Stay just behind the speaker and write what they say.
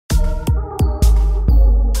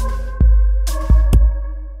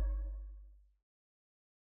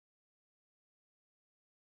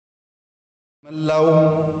መላው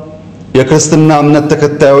የክርስትና እምነት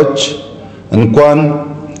ተከታዮች እንኳን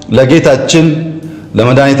ለጌታችን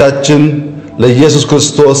ለመድኃኒታችን ለኢየሱስ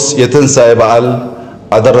ክርስቶስ የትንሣኤ በዓል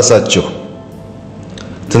አደረሳችሁ።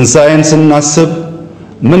 ትንሣኤን ስናስብ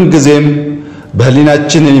ምን ጊዜም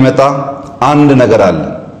በህሊናችን የሚመጣ አንድ ነገር አለ።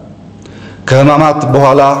 ከሕማማት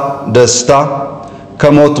በኋላ ደስታ፣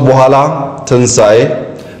 ከሞት በኋላ ትንሣኤ፣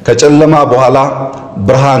 ከጨለማ በኋላ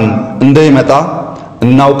ብርሃን እንደሚመጣ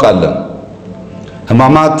እናውቃለን።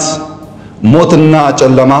 ሕማማት ሞትና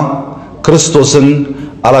ጨለማ ክርስቶስን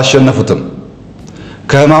አላሸነፉትም።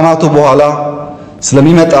 ከሕማማቱ በኋላ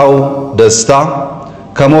ስለሚመጣው ደስታ፣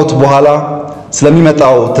 ከሞት በኋላ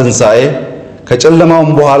ስለሚመጣው ትንሣኤ፣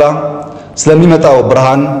 ከጨለማውም በኋላ ስለሚመጣው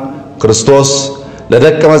ብርሃን ክርስቶስ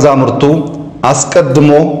ለደቀ መዛሙርቱ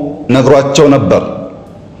አስቀድሞ ነግሯቸው ነበር።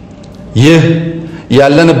 ይህ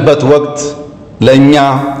ያለንበት ወቅት ለኛ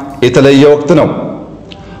የተለየ ወቅት ነው።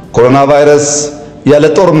 ኮሮና ቫይረስ ያለ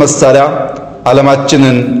ጦር መሳሪያ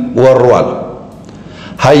ዓለማችንን ወሯል።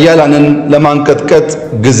 ኃያላንን ለማንቀጥቀጥ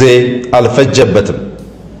ጊዜ አልፈጀበትም።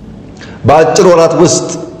 በአጭር ወራት ውስጥ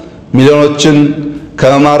ሚሊዮኖችን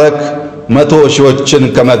ከመማረክ መቶ ሺዎችን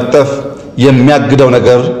ከመቅጠፍ የሚያግደው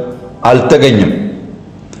ነገር አልተገኘም።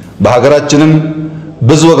 በሀገራችንም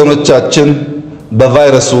ብዙ ወገኖቻችን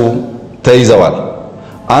በቫይረሱ ተይዘዋል።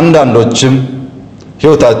 አንዳንዶችም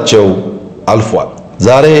ሕይወታቸው አልፏል።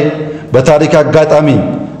 ዛሬ በታሪክ አጋጣሚ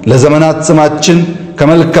ለዘመናት ስማችን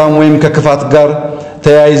ከመልካም ወይም ከክፋት ጋር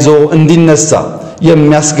ተያይዞ እንዲነሳ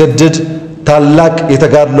የሚያስገድድ ታላቅ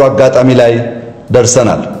የተጋድሎ አጋጣሚ ላይ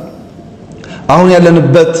ደርሰናል። አሁን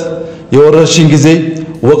ያለንበት የወረርሽኝ ጊዜ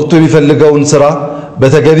ወቅቱ የሚፈልገውን ሥራ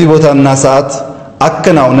በተገቢ ቦታና ሰዓት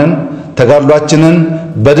አከናውነን ተጋድሏችንን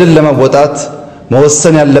በድል ለመወጣት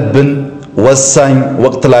መወሰን ያለብን ወሳኝ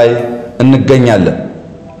ወቅት ላይ እንገኛለን።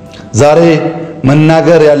 ዛሬ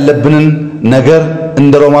መናገር ያለብንን ነገር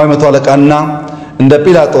እንደ ሮማዊ መቶ አለቃና እንደ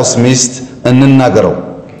ጲላጦስ ሚስት እንናገረው።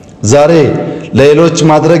 ዛሬ ለሌሎች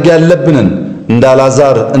ማድረግ ያለብንን እንደ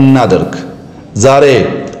አልዓዛር እናደርግ። ዛሬ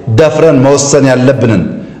ደፍረን መወሰን ያለብንን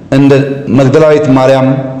እንደ መግደላዊት ማርያም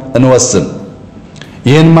እንወስን።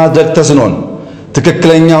 ይህን ማድረግ ተስኖን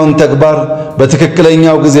ትክክለኛውን ተግባር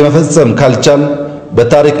በትክክለኛው ጊዜ መፈጸም ካልቻል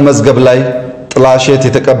በታሪክ መዝገብ ላይ ጥላሸት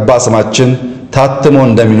የተቀባ ስማችን ታትሞ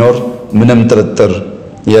እንደሚኖር ምንም ጥርጥር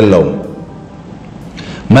የለውም።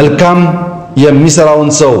 መልካም የሚሰራውን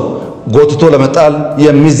ሰው ጎትቶ ለመጣል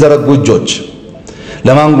የሚዘረጉ እጆች፣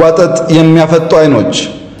 ለማንጓጠጥ የሚያፈጡ ዓይኖች፣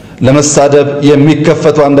 ለመሳደብ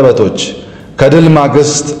የሚከፈቱ አንደበቶች ከድል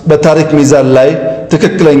ማግስት በታሪክ ሚዛን ላይ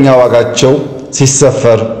ትክክለኛ ዋጋቸው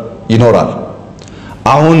ሲሰፈር ይኖራል።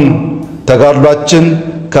 አሁን ተጋድሏችን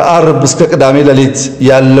ከአርብ እስከ ቅዳሜ ሌሊት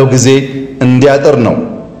ያለው ጊዜ እንዲያጥር ነው።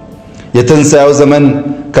 የትንሣኤው ዘመን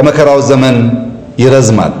ከመከራው ዘመን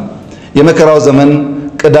ይረዝማል። የመከራው ዘመን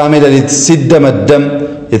ቅዳሜ ሌሊት ሲደመደም፣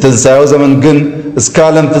 የትንሣኤው ዘመን ግን እስከ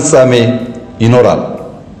ዓለም ፍጻሜ ይኖራል።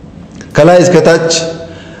 ከላይ እስከ ታች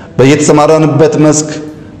በየተሰማራንበት መስክ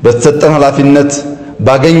በተሰጠን ኃላፊነት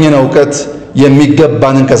ባገኘነው ዕውቀት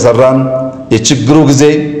የሚገባንን ከሰራን የችግሩ ጊዜ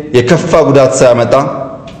የከፋ ጉዳት ሳያመጣ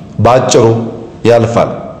በአጭሩ ያልፋል።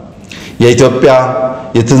 የኢትዮጵያ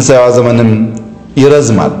የትንሣኤዋ ዘመንም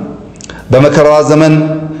ይረዝማል። በመከራዋ ዘመን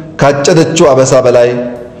ካጨደችው አበሳ በላይ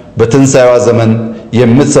በትንሣኤዋ ዘመን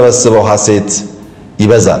የምትሰበስበው ሐሴት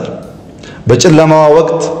ይበዛል። በጨለማዋ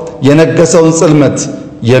ወቅት የነገሰውን ጽልመት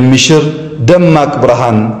የሚሽር ደማቅ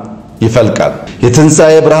ብርሃን ይፈልቃል።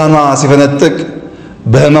 የትንሣኤ ብርሃኗ ሲፈነጥቅ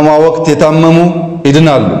በሕመሟ ወቅት የታመሙ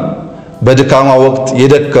ይድናሉ፣ በድካሟ ወቅት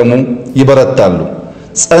የደከሙ ይበረታሉ፣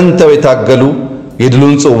 ጸንተው የታገሉ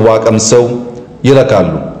የድሉን ጽዋ ቀምሰው ይረካሉ።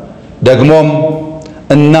 ደግሞም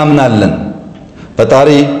እናምናለን ፈጣሪ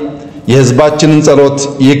የሕዝባችንን ጸሎት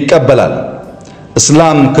ይቀበላል።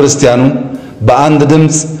 እስላም ክርስቲያኑ በአንድ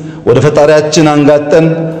ድምፅ ወደ ፈጣሪያችን አንጋጠን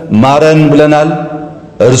ማረን ብለናል።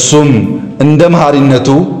 እርሱም እንደ መሐሪነቱ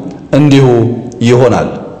እንዲሁ ይሆናል።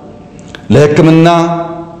 ለሕክምና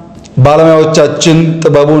ባለሙያዎቻችን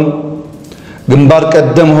ጥበቡን፣ ግንባር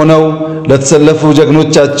ቀደም ሆነው ለተሰለፉ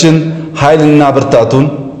ጀግኖቻችን ኃይልና ብርታቱን፣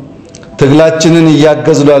 ትግላችንን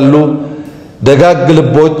እያገዙ ላሉ ደጋግ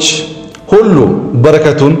ልቦች ሁሉ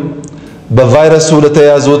በረከቱን፣ በቫይረሱ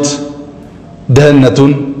ለተያዙት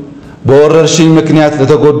ደህንነቱን፣ በወረርሽኝ ምክንያት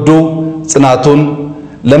ለተጎዱ ጽናቱን፣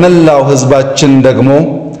 ለመላው ሕዝባችን ደግሞ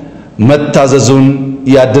መታዘዙን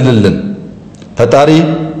ያድልልን። ፈጣሪ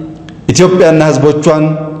ኢትዮጵያና ሕዝቦቿን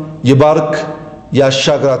ይባርክ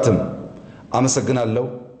ያሻግራትም። አመሰግናለሁ።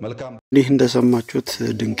 መልካም ይህ እንደሰማችሁት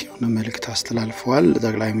ድንቅ የሆነ መልእክት አስተላልፈዋል።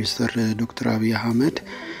 ጠቅላይ ሚኒስትር ዶክተር አብይ አህመድ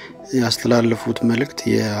ያስተላለፉት መልእክት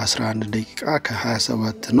የ11 ደቂቃ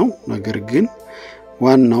ከ27 ነው። ነገር ግን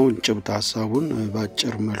ዋናው ጭብጥ ሐሳቡን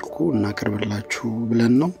ባጭር መልኩ እናቀርብላችሁ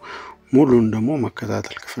ብለን ነው። ሙሉን ደግሞ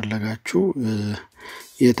መከታተል ከፈለጋችሁ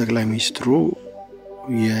የጠቅላይ ሚኒስትሩ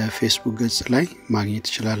የፌስቡክ ገጽ ላይ ማግኘት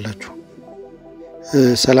ትችላላችሁ።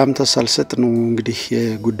 ሰላምታ ሳልሰጥ ነው እንግዲህ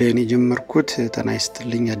ጉዳይን የጀመርኩት።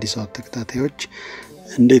 ተናይስትልኝ አዲስ አበባ ተከታታዮች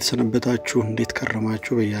እንዴት ሰነበታችሁ? እንዴት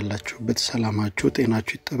ከረማችሁ? በያላችሁበት ሰላማችሁ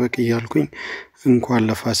ጤናችሁ ይጠበቅ እያልኩኝ እንኳን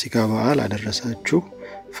ለፋሲካ በዓል አደረሳችሁ።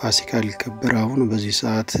 ፋሲካ ሊከበር አሁን በዚህ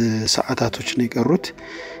ሰዓታቶች ነው የቀሩት።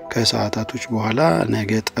 ከሰዓታቶች በኋላ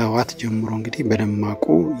ነገ ጠዋት ጀምሮ እንግዲህ በደማቁ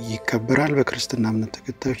ይከበራል በክርስትና እምነት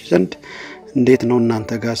ተከታዮች ዘንድ። እንዴት ነው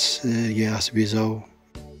እናንተ ጋስ የአስቤዛው?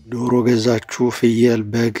 ዶሮ ገዛችሁ? ፍየል፣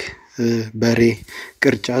 በግ፣ በሬ፣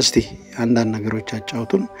 ቅርጫ? እስቲ አንዳንድ ነገሮች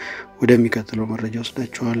አጫውቱን። ወደሚቀጥለው መረጃ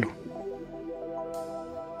ወስዳችኋለሁ።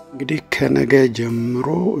 እንግዲህ ከነገ ጀምሮ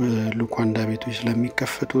ሉካንዳ ቤቶች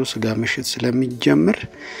ስለሚከፈቱ ስጋ መሸጥ ስለሚጀምር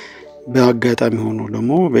በአጋጣሚ ሆኖ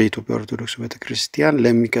ደግሞ በኢትዮጵያ ኦርቶዶክስ ቤተክርስቲያን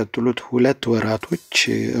ለሚቀጥሉት 2 ወራቶች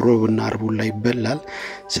ሮብና አርብ ላይ ይበላል።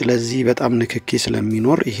 ስለዚህ በጣም ንክኪ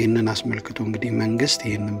ስለሚኖር ይሄንን አስመልክቶ እንግዲህ መንግስት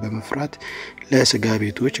ይሄንን በመፍራት ለስጋ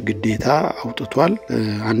ቤቶች ግዴታ አውጥቷል።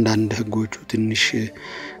 አንዳንድ ህጎቹ ትንሽ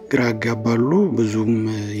ግራ ያጋባሉ፣ ብዙም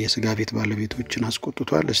የስጋ ቤት ባለቤቶችን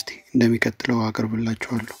አስቆጥቷል። እስቲ እንደሚቀጥለው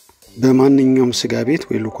አቀርብላችኋለሁ። በማንኛውም ስጋ ቤት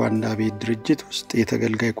ወይ ሉካንዳ ቤት ድርጅት ውስጥ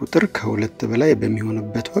የተገልጋይ ቁጥር ከ2 በላይ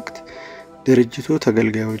በሚሆንበት ወቅት ድርጅቱ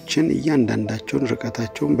ተገልጋዮችን እያንዳንዳቸውን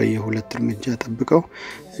ርቀታቸውን በየ2 እርምጃ ጠብቀው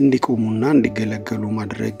እንዲቆሙና እንዲገለገሉ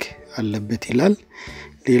ማድረግ አለበት ይላል።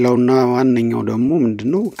 ሌላውና ዋነኛው ደግሞ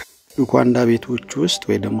ምንድነው? ሉካንዳ ቤቶች ውስጥ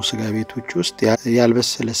ወይ ደግሞ ስጋ ቤቶች ውስጥ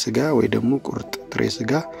ያልበሰለ ስጋ ወይ ደግሞ ቁርጥ ጥሬ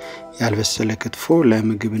ስጋ፣ ያልበሰለ ክትፎ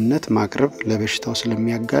ለምግብነት ማቅረብ ለበሽታው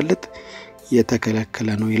ስለሚያጋልጥ የተከለከለ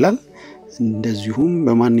ነው ይላል። እንደዚሁም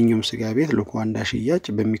በማንኛውም ስጋ ቤት ሉካንዳ ሽያጭ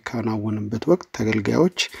በሚከናወንበት ወቅት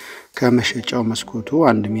ተገልጋዮች ከመሸጫው መስኮቱ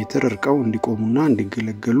 1 ሜትር ርቀው እንዲቆሙና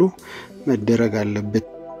እንዲገለገሉ መደረግ አለበት።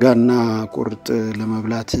 ጋና ቁርጥ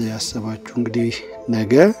ለመብላት ያሰባችሁ እንግዲህ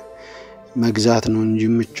ነገ መግዛት ነው እንጂ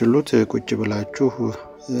የምትችሉት ቁጭ ብላችሁ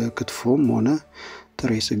ክትፎም ሆነ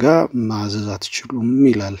ጥሬ ስጋ ማዘዝ አትችሉም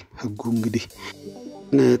ይላል ህጉ። እንግዲህ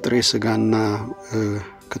ጥሬ ስጋና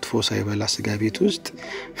ክትፎ ሳይበላ ስጋ ቤት ውስጥ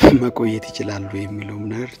መቆየት ይችላሉ የሚለው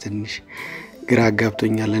ነገር ትንሽ ግራ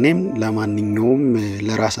አጋብቶኛል እኔም። ለማንኛውም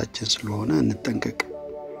ለራሳችን ስለሆነ እንጠንቀቅ።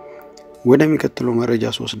 ወደሚቀጥለው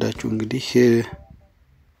መረጃ ወስዳችሁ እንግዲህ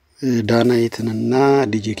ዳናይትንና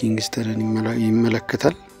ዲጄ ኪንግስተንን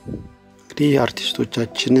ይመለከታል። እንግዲህ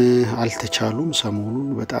አርቲስቶቻችን አልተቻሉም። ሰሞኑን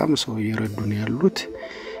በጣም ሰው እየረዱን ያሉት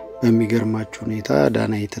በሚገርማችሁ ሁኔታ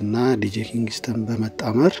ዳናይትና ዲጄ ኪንግስተን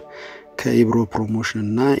በመጣመር ከኢብሮ ፕሮሞሽን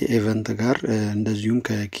እና ኢቨንት ጋር እንደዚሁም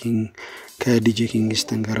ከዲጄ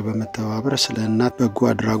ኪንግስተን ጋር በመተባበር ስለእናት በጎ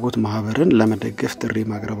አድራጎት ማህበርን ለመደገፍ ጥሪ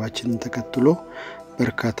ማቅረባችንን ተከትሎ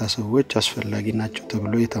በርካታ ሰዎች አስፈላጊ ናቸው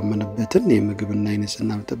ተብሎ የታመነበትን የምግብና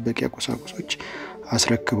የንጽህና መጠበቂያ ቁሳቁሶች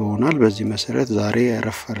አስረክበውናል። በዚህ መሰረት ዛሬ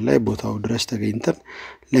ረፋድ ላይ ቦታው ድረስ ተገኝተን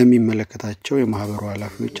ለሚመለከታቸው የማህበሩ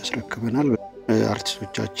ኃላፊዎች አስረክበናል።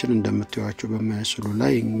 አርቲስቶቻችን እንደምታዩዋቸው በመሰሉ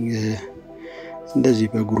ላይ እንደዚህ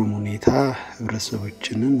በግሩም ሁኔታ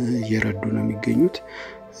ህብረተሰቦችንን እየረዱ ነው የሚገኙት።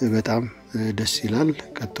 በጣም ደስ ይላል፣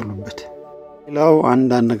 ቀጥሉበት። ሌላው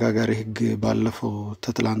አንድ አነጋጋሪ ህግ ባለፈው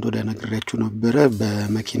ተትላንት ወደ ነግሬያችሁ ነበር።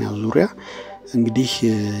 በመኪና ዙሪያ እንግዲህ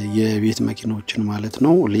የቤት መኪናዎችን ማለት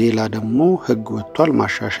ነው። ሌላ ደግሞ ህግ ወጥቷል፣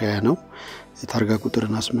 ማሻሻያ ነው። ታርጋ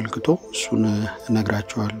ቁጥርን አስመልክቶ እሱን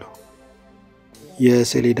እነግራችኋለሁ።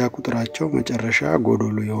 የሰሌዳ ቁጥራቸው መጨረሻ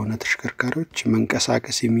ጎዶሎ የሆነ ተሽከርካሪዎች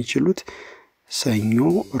መንቀሳቀስ የሚችሉት ሰኞ፣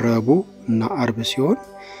 ረቡዕ እና አርብ ሲሆን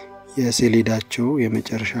የሰሌዳቸው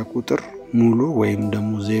የመጨረሻ ቁጥር ሙሉ ወይም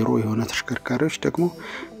ደግሞ 0 የሆነ ተሽከርካሪዎች ደግሞ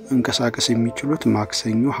መንቀሳቀስ የሚችሉት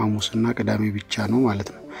ማክሰኞ፣ ሐሙስና ቅዳሜ ብቻ ነው ማለት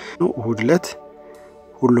ነው። እሁድ ዕለት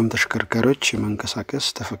ሁሉም ተሽከርካሪዎች መንቀሳቀስ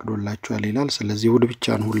ተፈቅዶላቸዋል ይላል። ስለዚህ እሁድ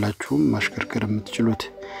ብቻ ነው ሁላችሁም ማሽከርከር የምትችሉት።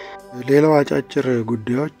 ሌላው አጫጭር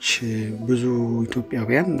ጉዳዮች፣ ብዙ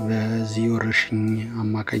ኢትዮጵያውያን በዚህ ወረርሽኝ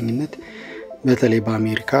አማካኝነት በተለይ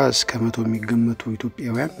በአሜሪካ እስከ 100 የሚገመቱ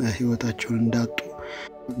ኢትዮጵያውያን ህይወታቸውን እንዳጡ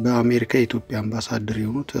በአሜሪካ የኢትዮጵያ አምባሳደር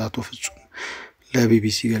የሆኑት አቶ ፍጹም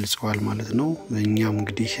ለቢቢሲ ገልጸዋል ማለት ነው። እኛም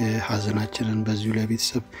እንግዲህ ሀዘናችንን በዚሁ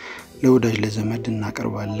ለቤተሰብ ለወዳጅ ለዘመድ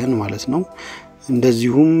እናቀርባለን ማለት ነው።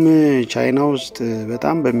 እንደዚሁም ቻይና ውስጥ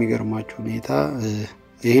በጣም በሚገርማችሁ ሁኔታ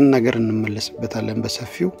ይሄን ነገር እንመለስበታለን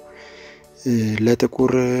በሰፊው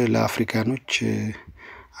ለጥቁር ለአፍሪካኖች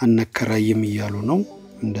አነከራይም ይያሉ ነው።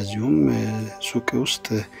 እንደዚሁም ሱቅ ውስጥ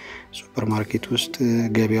ሱፐርማርኬት ውስጥ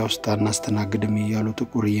ገበያ ውስጥ አናስተናግድም ይያሉ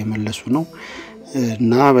ጥቁር እየመለሱ ነው።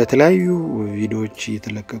 እና በተለያዩ ቪዲዮዎች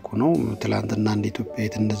እየተለቀቁ ነው ትላንትና እንደ ኢትዮጵያ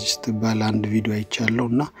እንደዚህ ስትባል አንድ ቪዲዮ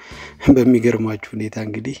አይቻለውና በሚገርማችሁ ሁኔታ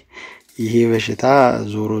እንግዲህ ይሄ በሽታ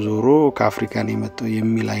ዞሮ ከአፍሪካ ነው የመጣው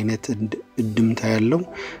የሚል አይነት እድምታ ያለው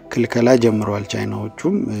ክልከላ ጀምረዋል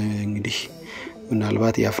ቻይናዎቹም እንግዲህ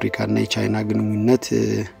ምናልባት የአፍሪካና የቻይና ግንኙነት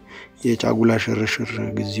የጫጉላ ሽርሽር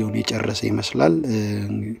ግዚያውን የጨረሰ ይመስላል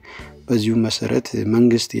በዚሁ መሰረት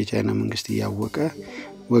መንግስት የቻይና መንግስት ያወቀ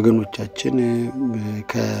ወገኖቻችን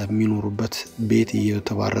ከሚኖሩበት ቤት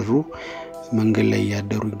እየተባረሩ መንገድ ላይ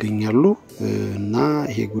ያደሩ ይገኛሉ እና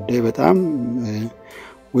ይሄ ጉዳይ በጣም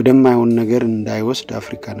ወደማይሆን ነገር እንዳይወስድ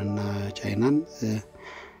አፍሪካንና ቻይናን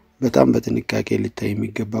በጣም በጥንቃቄ ሊታይ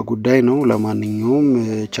የሚገባ ጉዳይ ነው ለማንኛውም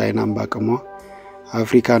ቻይናን ባቀሟ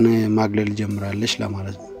አፍሪካን ማግለል ጀምራለች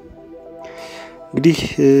ለማለት ነው እንግዲህ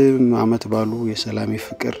አመት ባሉ የሰላም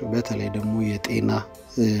ፍቅር በተለይ ደግሞ የጤና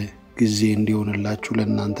ጊዜ እንዲሆንላችሁ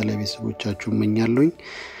ለእናንተ ለቤተሰቦቻችሁ እመኛለሁ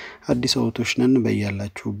አዲስ አውቶች ነን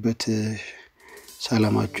በእያላችሁበት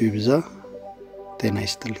ሰላማችሁ ይብዛ ጤና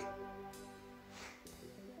ይስጥልኝ